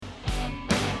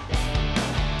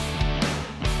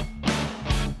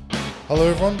Hello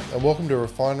everyone and welcome to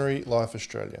Refinery Life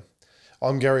Australia.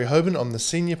 I'm Gary Hoban, I'm the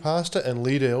Senior Pastor and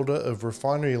Lead Elder of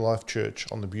Refinery Life Church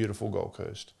on the beautiful Gold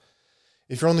Coast.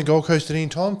 If you're on the Gold Coast at any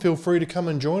time, feel free to come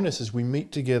and join us as we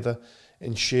meet together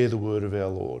and share the word of our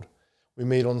Lord. We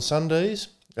meet on Sundays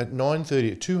at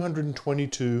 9:30 at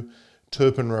 222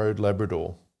 Turpin Road,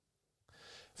 Labrador.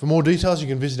 For more details, you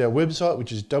can visit our website,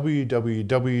 which is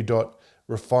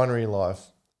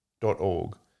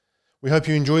www.refinerylife.org. We hope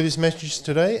you enjoy this message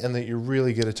today and that you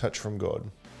really get a touch from God.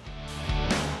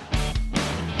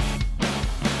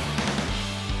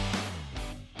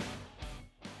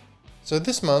 So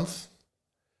this month,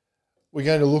 we're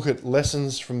going to look at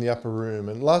lessons from the upper room.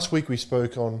 And last week we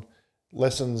spoke on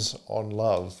lessons on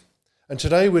love. And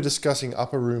today we're discussing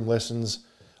upper room lessons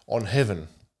on heaven.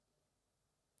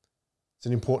 It's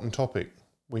an important topic.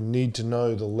 We need to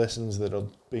know the lessons that are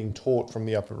being taught from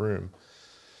the upper room.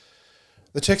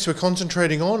 The text we're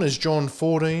concentrating on is John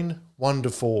 14,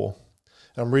 1-4.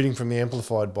 I'm reading from the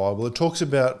Amplified Bible. It talks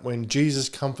about when Jesus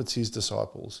comforts his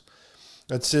disciples.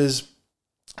 It says,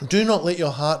 "Do not let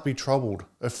your heart be troubled,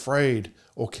 afraid,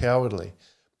 or cowardly.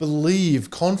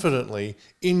 Believe confidently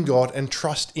in God and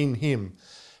trust in him.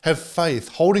 Have faith,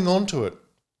 holding on to it.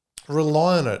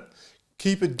 Rely on it.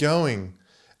 Keep it going,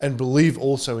 and believe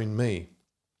also in me."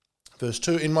 Verse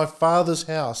 2, "In my Father's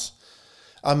house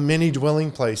are many dwelling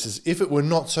places. If it were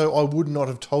not so, I would not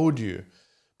have told you,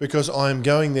 because I am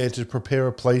going there to prepare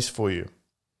a place for you."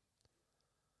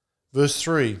 Verse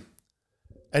 3,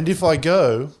 "And if I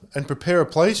go and prepare a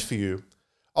place for you,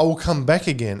 I will come back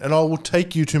again, and I will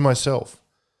take you to myself,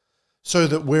 so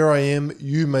that where I am,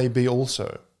 you may be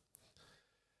also.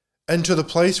 And to the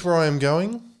place where I am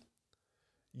going,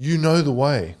 you know the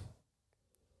way."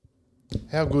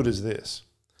 How good is this?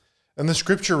 And the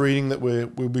scripture reading that we'll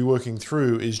be working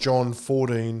through is John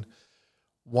 14,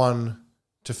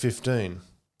 1-15.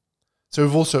 So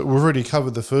we've already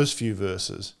covered the first few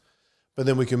verses, but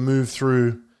then we can move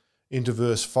through into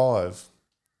verse 5.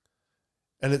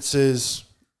 And it says,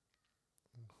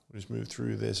 we'll just move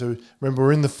through there. So remember,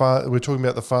 we're talking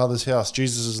about the Father's house.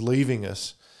 Jesus is leaving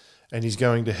us and he's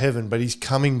going to heaven, but he's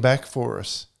coming back for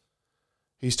us.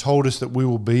 He's told us that we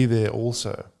will be there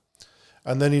also.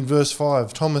 And then in verse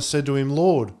 5, Thomas said to him,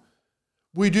 "Lord,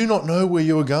 we do not know where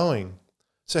you are going,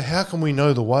 so how can we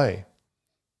know the way?"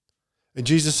 And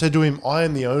Jesus said to him, "I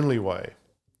am the only way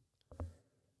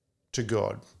to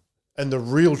God, and the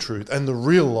real truth, and the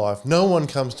real life. No one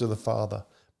comes to the Father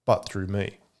but through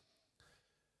me."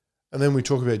 And then we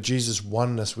talk about Jesus'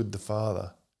 oneness with the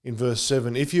Father. In verse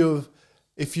 7, if you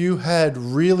had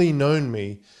really known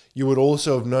me, you would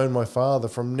also have known my Father.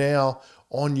 From now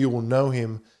on you will know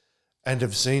him and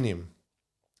have seen him."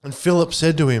 And Philip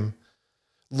said to him,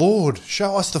 "Lord,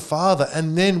 show us the Father,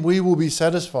 and then we will be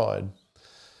satisfied."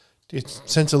 Do you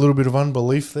sense a little bit of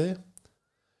unbelief there?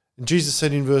 And Jesus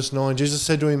said in verse 9, Jesus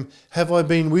said to him, "Have I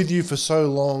been with you for so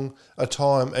long a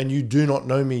time, and you do not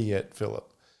know me yet,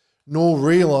 Philip, nor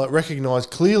recognize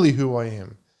clearly who I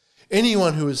am?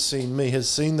 Anyone who has seen me has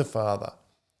seen the Father.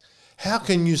 How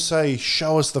can you say,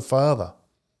 'Show us the Father'?"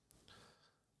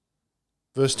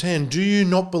 Verse 10, "Do you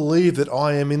not believe that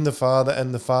I am in the Father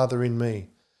and the Father in me?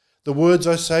 The words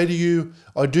I say to you,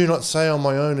 I do not say on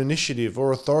my own initiative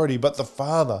or authority, but the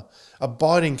Father,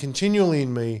 abiding continually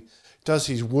in me, does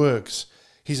his works.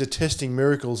 He's attesting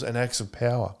miracles and acts of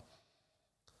power."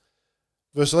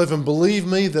 Verse 11, "Believe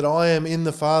me that I am in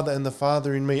the Father and the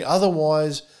Father in me.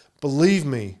 Otherwise, believe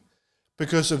me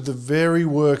because of the very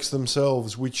works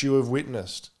themselves which you have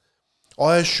witnessed.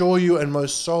 I assure you and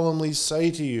most solemnly say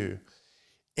to you,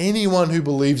 anyone who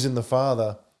believes in the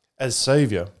Father as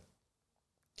Saviour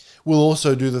will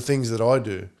also do the things that I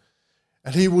do,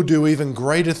 and he will do even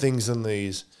greater things than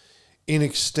these in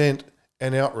extent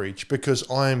and outreach, because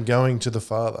I am going to the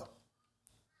Father."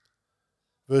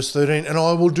 Verse 13, "And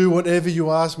I will do whatever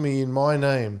you ask me in my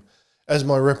name as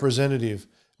my representative.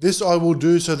 This I will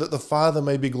do so that the Father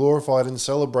may be glorified and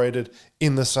celebrated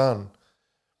in the Son.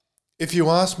 If you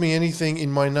ask me anything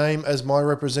in my name as my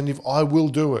representative, I will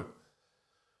do it.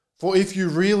 For if you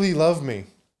really love me,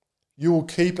 you will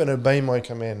keep and obey my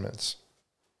commandments."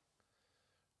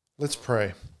 Let's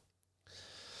pray.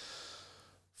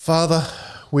 Father,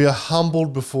 we are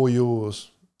humbled before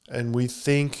yours, and we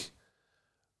think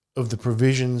of the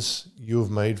provisions you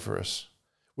have made for us.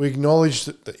 We acknowledge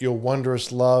that your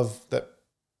wondrous love that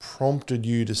prompted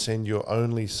you to send your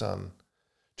only Son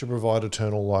to provide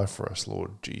eternal life for us,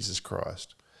 Lord Jesus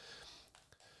Christ.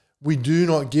 We do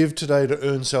not give today to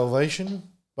earn salvation,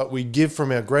 but we give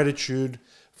from our gratitude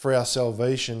for our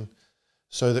salvation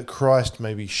so that Christ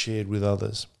may be shared with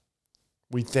others.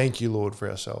 We thank you, Lord, for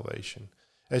our salvation.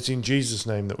 It's in Jesus'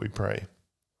 name that we pray.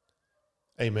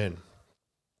 Amen.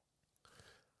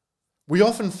 We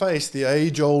often face the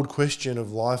age-old question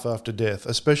of life after death,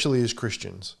 especially as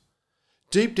Christians.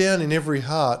 Deep down in every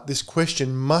heart, this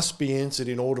question must be answered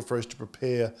in order for us to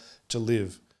prepare to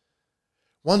live.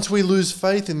 Once we lose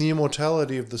faith in the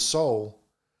immortality of the soul,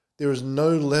 there is no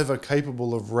lever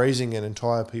capable of raising an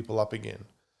entire people up again.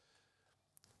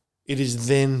 It is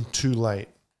then too late.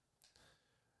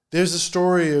 There's a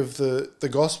story of the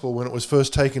gospel when it was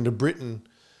first taken to Britain.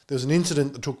 There was an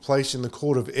incident that took place in the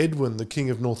court of Edwin, the king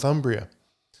of Northumbria.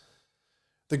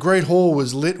 The great hall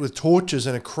was lit with torches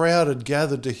and a crowd had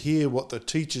gathered to hear what the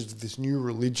teachers of this new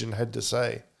religion had to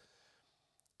say.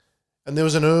 And there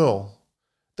was an earl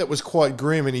that was quite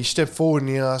grim, and he stepped forward and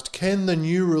he asked, "Can the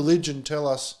new religion tell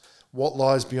us what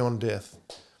lies beyond death?"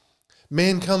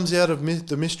 Man comes out of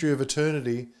the mystery of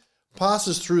eternity,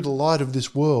 passes through the light of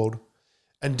this world,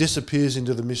 and disappears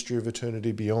into the mystery of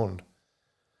eternity beyond.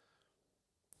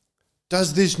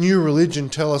 Does this new religion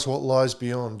tell us what lies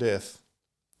beyond death?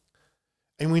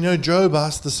 And we know Job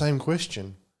asked the same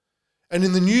question. And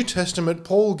in the New Testament,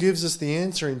 Paul gives us the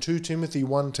answer in 2 Timothy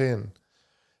 1:10.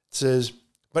 It says,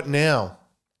 "But now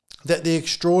that the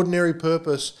extraordinary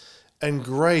purpose and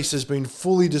grace has been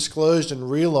fully disclosed and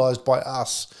realized by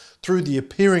us through the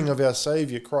appearing of our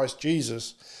Saviour, Christ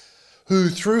Jesus, who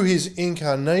through his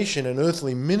incarnation and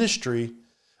earthly ministry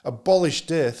abolished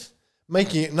death,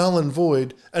 making it null and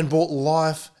void, and brought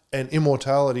life and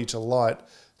immortality to light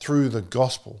through the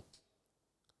gospel."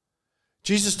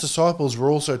 Jesus' disciples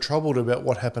were also troubled about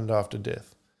what happened after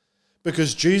death,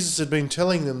 because Jesus had been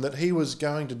telling them that he was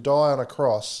going to die on a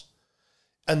cross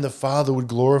and the Father would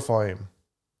glorify him.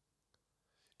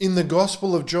 In the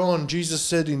Gospel of John, Jesus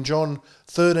said in John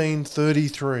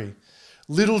 13:33,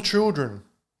 "Little children,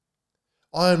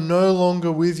 I am no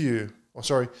longer with you.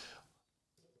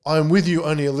 I am with you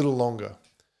only a little longer.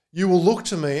 You will look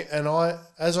to me, and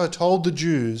as I told the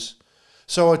Jews,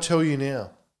 so I tell you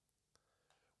now.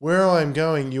 Where I am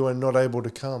going, you are not able to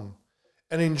come."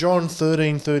 And in John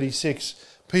 13:36,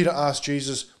 Peter asked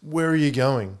Jesus, "Where are you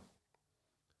going?"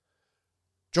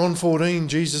 John 14,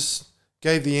 Jesus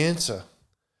gave the answer.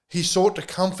 He sought to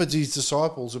comfort his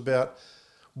disciples about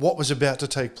what was about to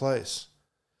take place.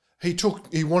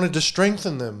 He wanted to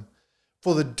strengthen them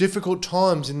for the difficult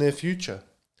times in their future.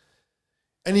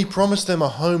 And he promised them a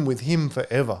home with him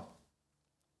forever.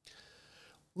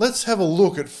 Let's have a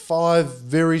look at 5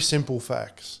 very simple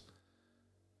facts.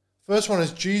 First one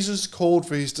is Jesus called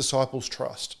for his disciples'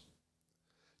 trust.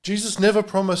 Jesus never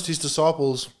promised his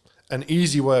disciples an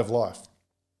easy way of life.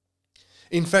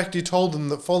 In fact, he told them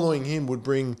that following him would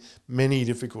bring many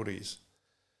difficulties.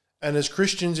 And as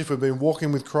Christians, if we've been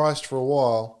walking with Christ for a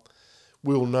while,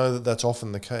 we will know that that's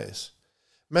often the case.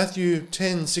 Matthew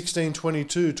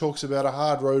 10:16-22 talks about a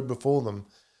hard road before them.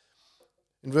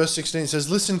 In verse 16 it says,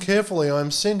 "Listen carefully, I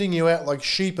am sending you out like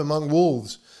sheep among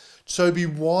wolves. So be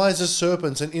wise as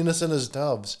serpents and innocent as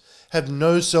doves. Have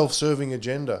no self-serving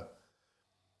agenda."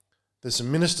 There's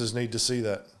some ministers need to see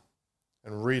that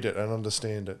and read it and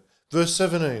understand it. Verse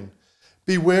 17,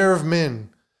 "Beware of men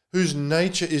whose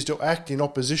nature is to act in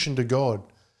opposition to God,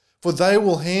 for they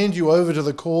will hand you over to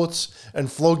the courts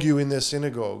and flog you in their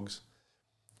synagogues."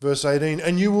 Verse 18,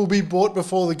 "And you will be brought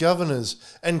before the governors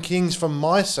and kings for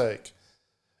my sake,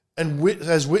 and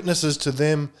as witnesses to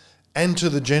them and to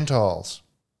the Gentiles."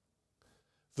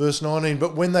 Verse 19,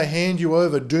 "But when they hand you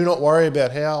over, do not worry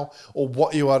about how or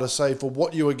what you are to say, for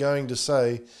what you are going to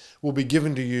say will be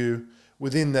given to you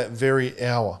within that very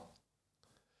hour.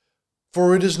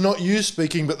 For it is not you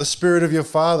speaking, but the Spirit of your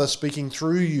Father speaking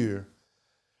through you.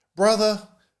 Brother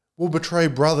will betray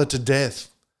brother to death,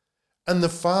 and the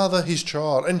father his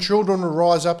child, and children will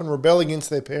rise up and rebel against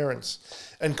their parents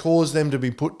and cause them to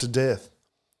be put to death."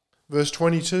 Verse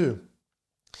 22,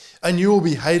 "And you will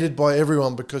be hated by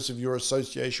everyone because of your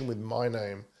association with my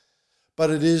name. But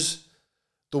it is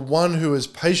the one who has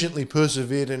patiently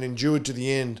persevered and endured to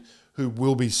the end who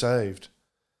will be saved."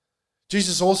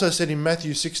 Jesus also said in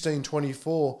Matthew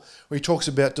 16:24, where he talks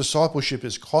about discipleship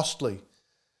as costly.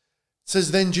 It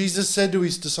says, "Then Jesus said to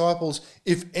his disciples,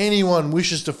 if anyone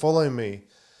wishes to follow me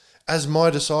as my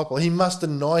disciple, he must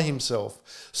deny himself,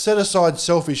 set aside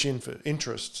selfish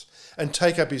interests, and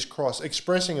take up his cross,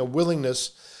 expressing a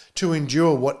willingness to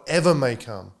endure whatever may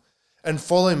come, and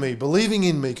follow me, believing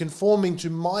in me, conforming to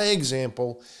my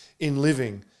example in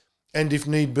living, and if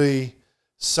need be,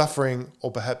 suffering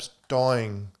or perhaps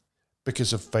dying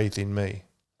because of faith in me."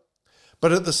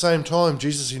 But at the same time,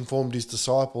 Jesus informed his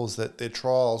disciples that their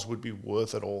trials would be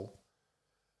worth it all.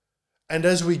 And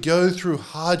as we go through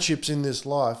hardships in this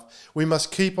life, we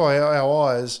must keep our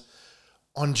eyes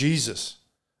on Jesus,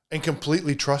 and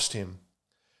completely trust him.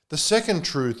 The second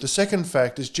truth, the second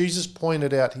fact is Jesus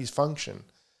pointed out his function.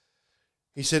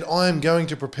 He said, I am going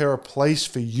to prepare a place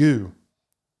for you.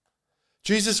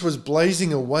 Jesus was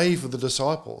blazing a way for the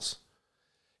disciples.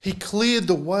 He cleared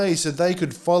the way so they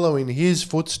could follow in his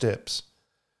footsteps.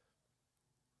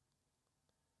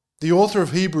 The author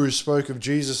of Hebrews spoke of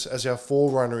Jesus as our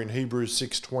forerunner in Hebrews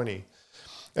 6:20.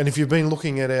 And if you've been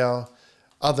looking at our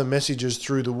other messages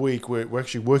through the week, we're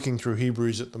actually working through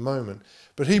Hebrews at the moment.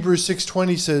 But Hebrews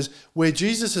 6:20 says, where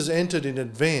Jesus has entered in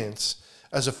advance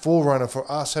as a forerunner for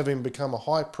us, having become a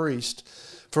high priest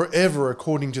forever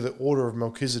according to the order of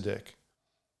Melchizedek.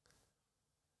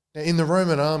 Now, in the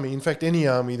Roman army, in fact any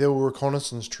army, there were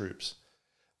reconnaissance troops.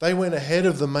 They went ahead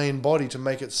of the main body to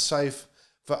make it safe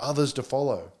for others to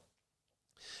follow.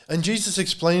 And Jesus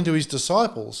explained to his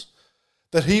disciples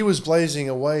that he was blazing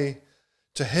a way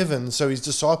to heaven so his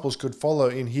disciples could follow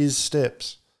in his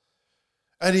steps.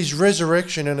 And his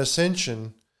resurrection and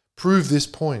ascension prove this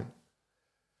point.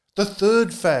 The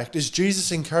third fact is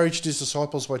Jesus encouraged his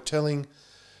disciples by telling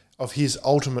of his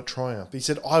ultimate triumph. He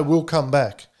said, I will come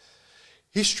back.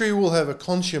 History will have a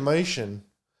consummation,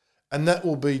 and that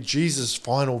will be Jesus'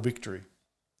 final victory.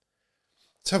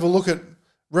 Let's have a look at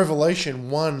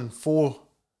Revelation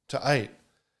 1:4-8.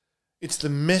 It's the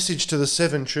message to the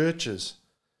seven churches.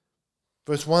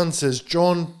 Verse 1 says,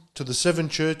 John, to the seven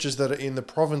churches that are in the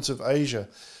province of Asia,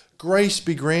 grace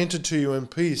be granted to you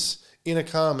and peace, inner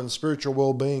calm and spiritual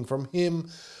well-being from him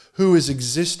who is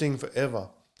existing forever,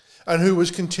 and who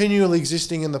was continually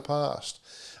existing in the past,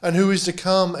 and who is to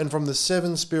come, and from the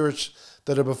seven spirits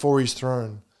that are before his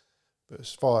throne.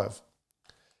 Verse 5.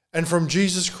 And from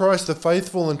Jesus Christ, the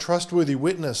faithful and trustworthy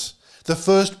witness, the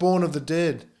firstborn of the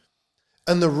dead,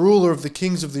 and the ruler of the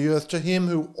kings of the earth, to him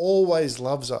who always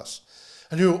loves us,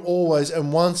 and who always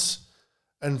and once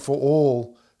and for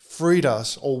all freed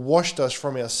us or washed us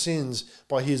from our sins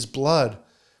by his blood.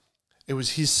 It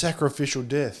was his sacrificial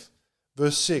death.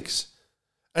 Verse 6.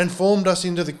 And formed us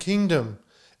into the kingdom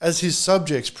as his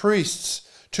subjects, priests,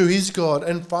 to his God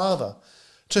and Father.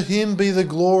 To him be the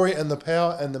glory and the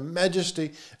power and the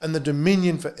majesty and the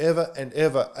dominion forever and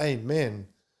ever. Amen.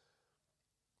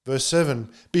 Verse 7.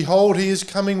 Behold, he is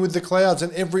coming with the clouds,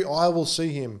 and every eye will see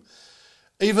him,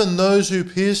 even those who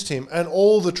pierced him, and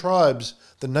all the tribes,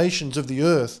 the nations of the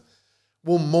earth,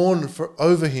 will mourn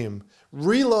over him,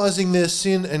 realizing their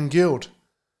sin and guilt,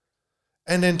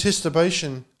 and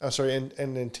anticipating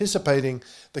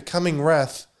the coming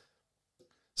wrath.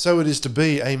 So it is to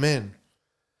be. Amen.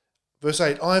 Verse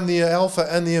 8, I am the Alpha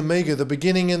and the Omega, the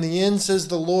beginning and the end, says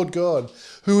the Lord God,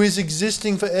 who is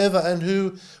existing forever and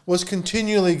who was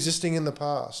continually existing in the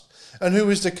past, and who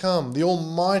is to come, the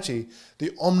Almighty,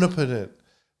 the Omnipotent,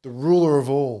 the ruler of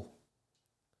all.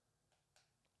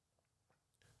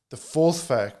 The fourth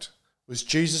fact was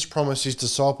Jesus promised his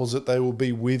disciples that they will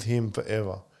be with him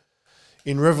forever.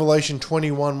 In Revelation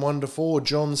 21, 1-4,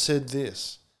 John said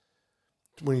this,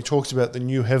 when he talks about the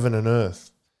new heaven and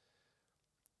earth.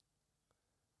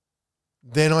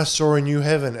 Then I saw a new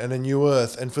heaven and a new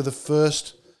earth, and for the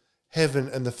first heaven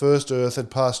and the first earth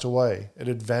had passed away, it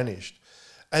had vanished,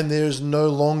 and there is no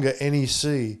longer any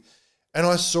sea. And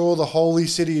I saw the holy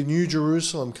city, New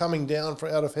Jerusalem, coming down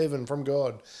out of heaven from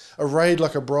God, arrayed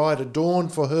like a bride,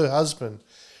 adorned for her husband.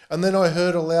 And then I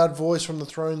heard a loud voice from the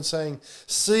throne saying,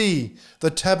 See,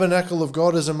 the tabernacle of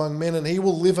God is among men, and he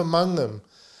will live among them.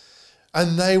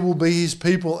 And they will be his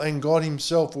people, and God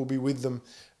himself will be with them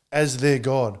as their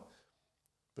God.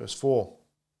 Verse 4.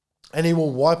 And he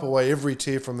will wipe away every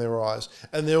tear from their eyes,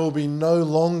 and there will be no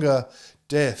longer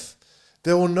death.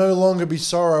 There will no longer be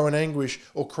sorrow and anguish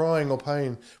or crying or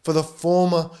pain, for the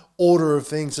former order of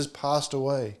things has passed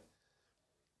away.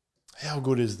 How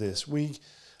good is this?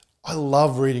 I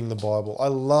love reading the Bible. I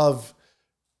love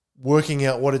working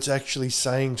out what it's actually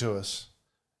saying to us,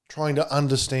 trying to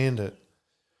understand it.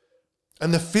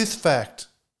 And the fifth fact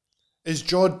is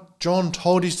John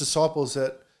told his disciples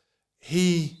that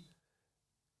he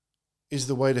is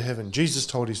the way to heaven. Jesus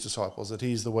told his disciples that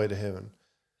he is the way to heaven.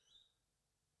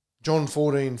 John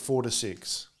 14,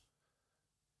 4-6.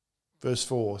 Verse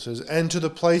 4 says, And to the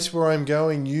place where I am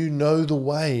going, you know the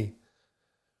way.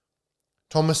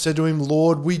 Thomas said to him,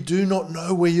 Lord, we do not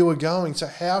know where you are going, so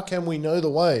how can we know the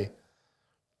way?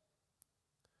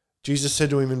 Jesus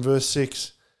said to him in verse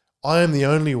 6, I am the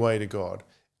only way to God,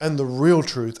 and the real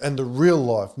truth, and the real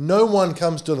life. No one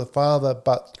comes to the Father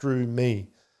but through me.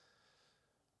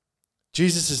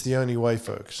 Jesus is the only way,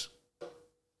 folks.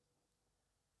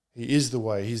 He is the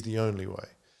way. He's the only way.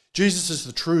 Jesus is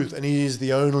the truth, and he is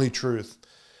the only truth.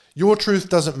 Your truth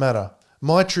doesn't matter.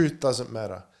 My truth doesn't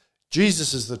matter.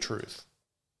 Jesus is the truth.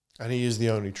 and he is the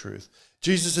only truth.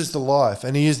 Jesus is the life,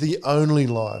 and he is the only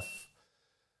life.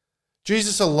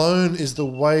 Jesus alone is the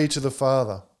way to the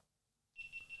Father.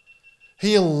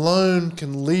 He alone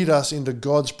can lead us into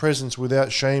God's presence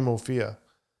without shame or fear.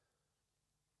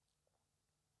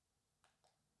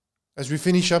 As we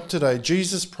finish up today,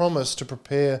 Jesus' promise to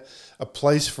prepare a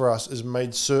place for us is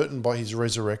made certain by his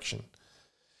resurrection.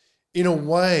 In a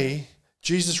way,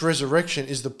 Jesus' resurrection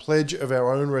is the pledge of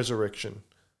our own resurrection.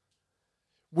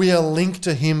 We are linked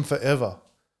to him forever.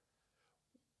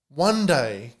 One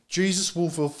day, Jesus will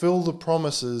fulfill the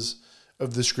promises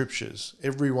of the scriptures,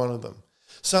 every one of them.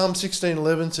 Psalm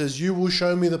 16:11 says, "You will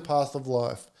show me the path of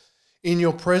life. In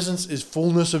your presence is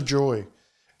fullness of joy.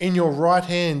 In your right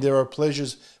hand there are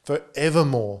pleasures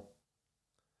forevermore."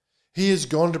 He has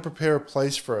gone to prepare a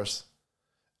place for us.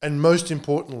 And most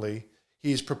importantly,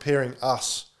 he is preparing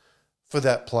us for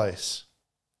that place.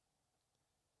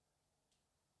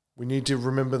 We need to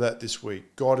remember that this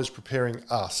week. God is preparing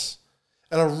us.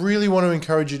 And I really want to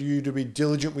encourage you to be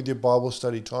diligent with your Bible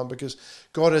study time, because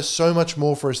God has so much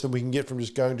more for us than we can get from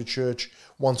just going to church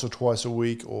once or twice a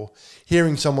week or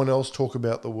hearing someone else talk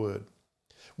about the word.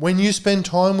 When you spend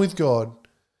time with God,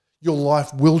 your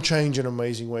life will change in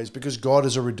amazing ways, because God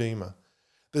is a redeemer.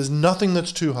 There's nothing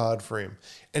that's too hard for him,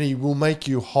 and he will make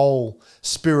you whole,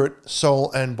 spirit,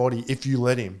 soul, and body if you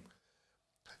let him.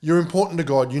 You're important to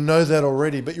God. You know that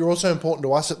already, but you're also important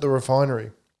to us at the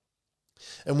Refinery.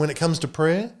 And when it comes to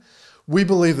prayer, we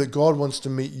believe that God wants to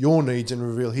meet your needs and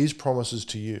reveal his promises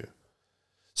to you.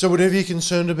 So whatever you're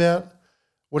concerned about,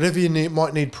 whatever you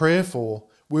might need prayer for,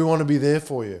 we want to be there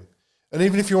for you. And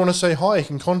even if you want to say hi, you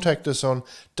can contact us on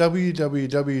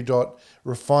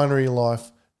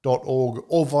www.refinerylife.org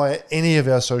or via any of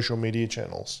our social media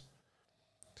channels.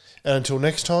 And until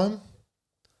next time,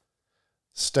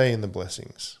 stay in the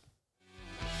blessings.